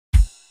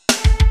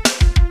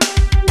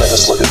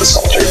just look at the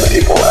solitary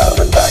medieval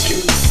atom and vacuum.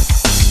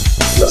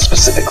 Let's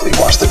specifically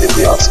watch the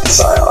nucleons of the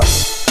Zion.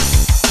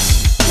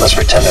 Let's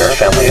pretend they're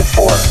a family of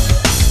 4.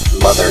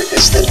 Mother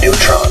is the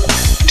neutron,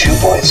 2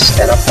 boys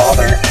and a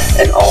father,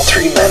 and all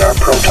 3 men are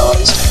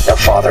protons. Now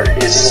father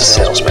is a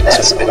salesman,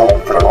 hasn't been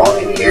home for long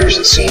in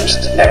years it seems,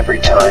 and every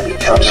time he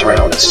comes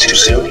around it's too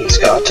soon, he's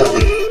got to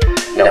leave.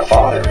 Now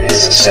father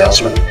is a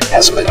salesman,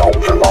 hasn't been home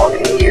for long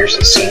in years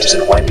it seems,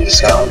 and when he's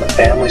gone the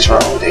family's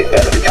wrong, they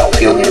better be called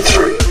Helium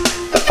 3.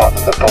 The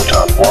father, the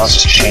proton,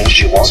 wants to change,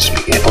 he wants to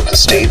be able to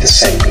stay the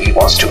same, he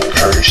wants to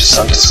encourage his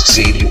son to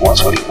succeed, he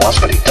wants what he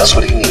wants, but he does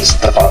what he needs.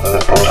 The father,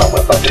 the proton,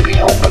 would love to be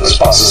home, but his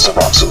boss is a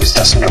rock, so he's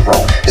destined to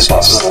roam. His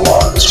boss is the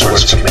law, and his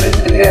words are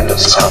committed. In the end of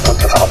this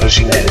conflict, the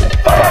father's united.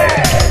 Fired.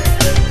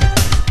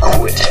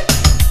 Quit.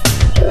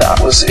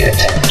 That was it.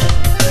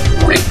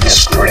 Read the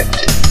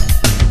script.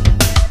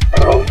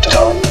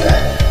 Proton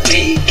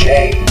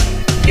decay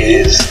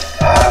is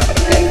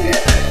happening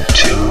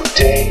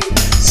today.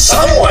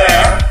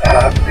 Somewhere.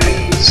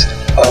 Happy's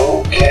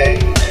okay,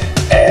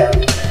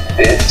 and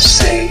it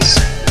stays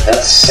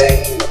the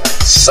same.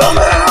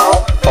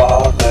 Somehow,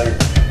 father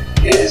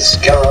is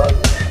gone.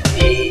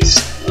 He's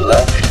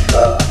left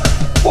the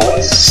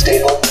boys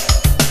stable.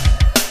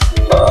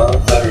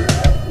 Mother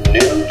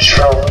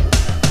neutron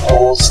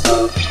holds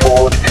the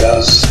fort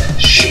 'cause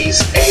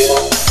she's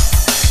able.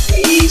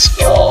 He's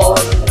gone.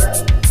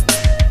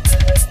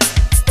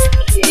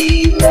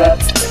 He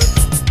left.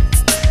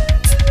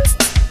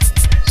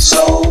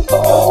 So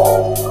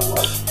long.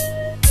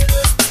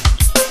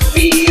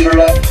 Be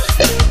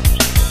left.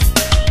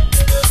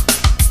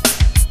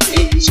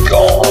 He's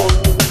gone.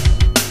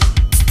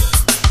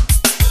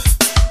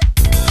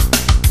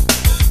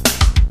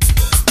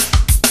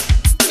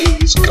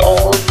 He's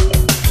gone.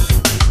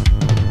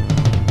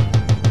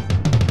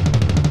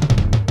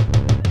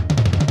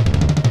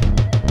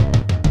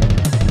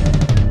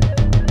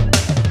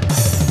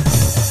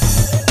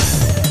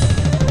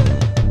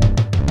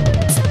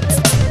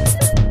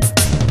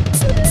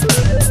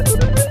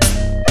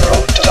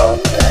 Proton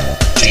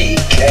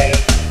decay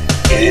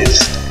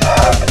is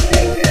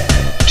happening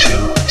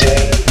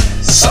today.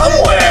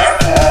 Somewhere.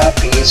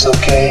 Happy's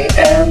okay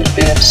and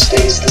Biff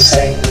stays the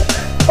same.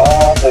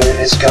 Father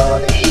is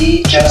gone,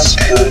 he just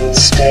couldn't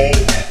stay.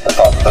 The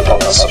father, the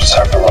proton,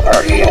 substar fell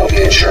apart. He hoped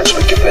the insurance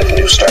would give it a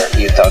new start.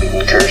 He thought he'd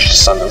encourage his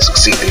son and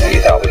succeed. He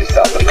thought what he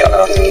thought, but he got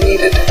nothing he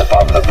needed. The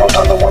father, the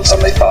proton, the one son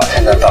they thought,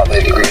 and then thought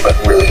they'd agree, but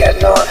really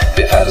had not.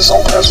 Biff had his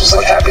own plans, was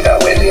like happy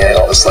that way. In the end,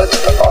 all this led to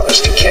the father's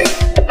decay.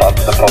 The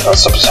father, the proton,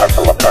 substar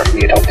fell apart.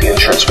 He had hoped the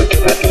insurance would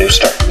give it a new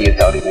start. He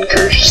thought he'd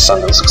encourage his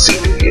son and succeed.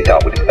 He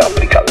thought what he thought,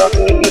 but he got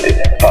nothing he needed.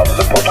 The father,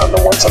 the proton,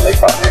 the one son they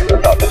thought, and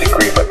thought they'd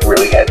agree, but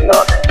really had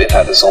not. Biff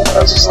had his own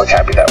plans, was like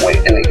happy that way.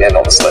 In the end,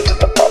 all this led to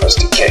the father's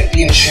decay.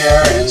 The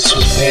insurance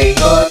was paid,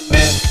 but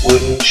Biff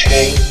wouldn't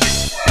change.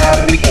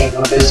 Happy became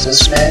a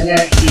businessman,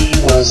 yeah, he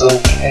was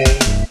okay.